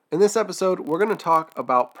In this episode, we're going to talk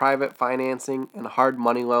about private financing and hard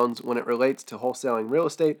money loans when it relates to wholesaling real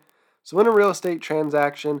estate. So, in a real estate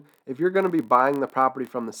transaction, if you're going to be buying the property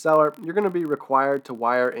from the seller, you're going to be required to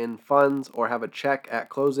wire in funds or have a check at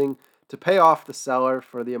closing to pay off the seller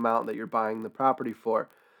for the amount that you're buying the property for.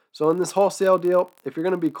 So, in this wholesale deal, if you're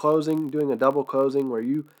going to be doing a double closing where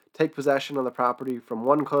you take possession of the property from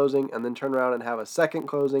one closing and then turn around and have a second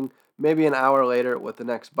closing, maybe an hour later with the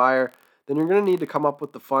next buyer, then you're going to need to come up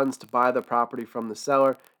with the funds to buy the property from the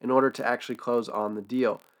seller in order to actually close on the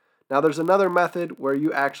deal. Now, there's another method where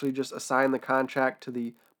you actually just assign the contract to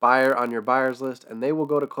the buyer on your buyer's list, and they will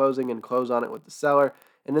go to closing and close on it with the seller.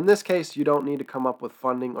 And in this case, you don't need to come up with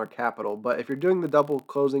funding or capital. But if you're doing the double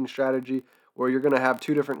closing strategy, where you're going to have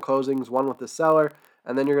two different closings, one with the seller,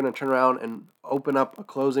 and then you're going to turn around and open up a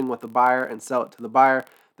closing with the buyer and sell it to the buyer,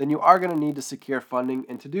 then you are going to need to secure funding.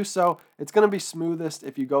 And to do so, it's going to be smoothest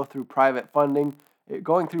if you go through private funding.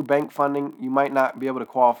 Going through bank funding, you might not be able to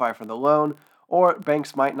qualify for the loan, or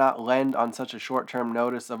banks might not lend on such a short-term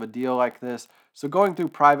notice of a deal like this. So going through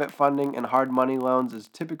private funding and hard money loans is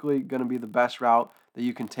typically going to be the best route that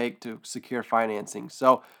you can take to secure financing.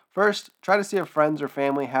 So first, try to see if friends or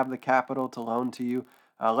family have the capital to loan to you.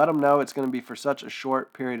 Let them know it's going to be for such a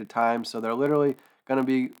short period of time, so they're literally going to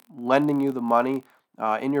be lending you the money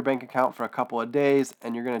in your bank account for a couple of days,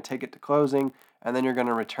 and you're going to take it to closing, and then you're going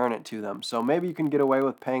to return it to them. So maybe you can get away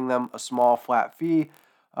with paying them a small flat fee,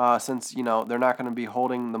 since they're not going to be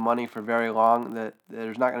holding the money for very long. That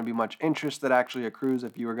there's not going to be much interest that actually accrues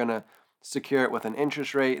if you were going to secure it with an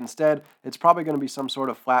interest rate. Instead, it's probably going to be some sort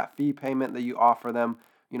of flat fee payment that you offer them.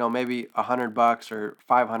 Maybe $100 or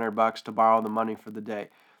 $500 to borrow the money for the day.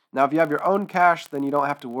 Now, if you have your own cash, then you don't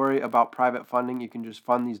have to worry about private funding. You can just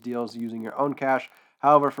fund these deals using your own cash.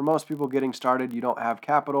 However, for most people getting started, you don't have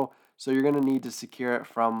capital, so you're going to need to secure it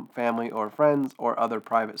from family or friends or other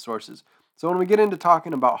private sources. So when we get into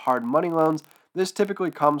talking about hard money loans, this typically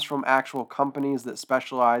comes from actual companies that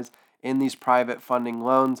specialize in these private funding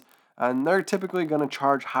loans, and they're typically going to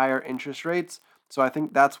charge higher interest rates. So I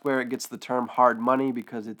think that's where it gets the term hard money,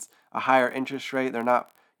 because it's a higher interest rate. They're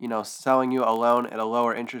not, selling you a loan at a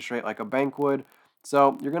lower interest rate like a bank would.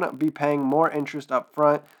 So you're going to be paying more interest up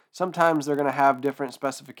front. Sometimes they're going to have different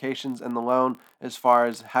specifications in the loan as far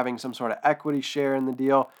as having some sort of equity share in the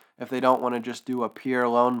deal if they don't want to just do a pure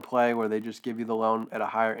loan play where they just give you the loan at a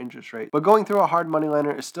higher interest rate. But going through a hard money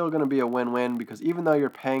lender is still going to be a win-win, because even though you're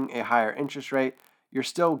paying a higher interest rate, you're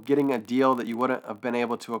still getting a deal that you wouldn't have been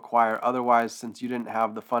able to acquire otherwise, since you didn't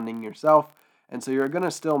have the funding yourself. And so you're going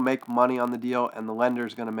to still make money on the deal, and the lender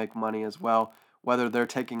is going to make money as well, whether they're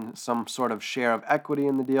taking some sort of share of equity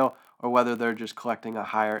in the deal or whether they're just collecting a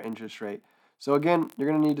higher interest rate. So again, you're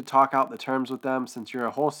going to need to talk out the terms with them. Since you're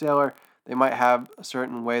a wholesaler, they might have a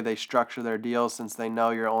certain way they structure their deals, since they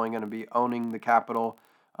know you're only going to be owning the capital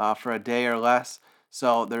for a day or less.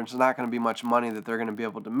 So there's not going to be much money that they're going to be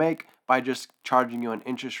able to make by just charging you an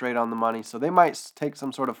interest rate on the money. So they might take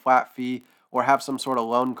some sort of flat fee or have some sort of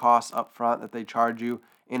loan costs up front that they charge you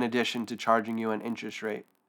in addition to charging you an interest rate.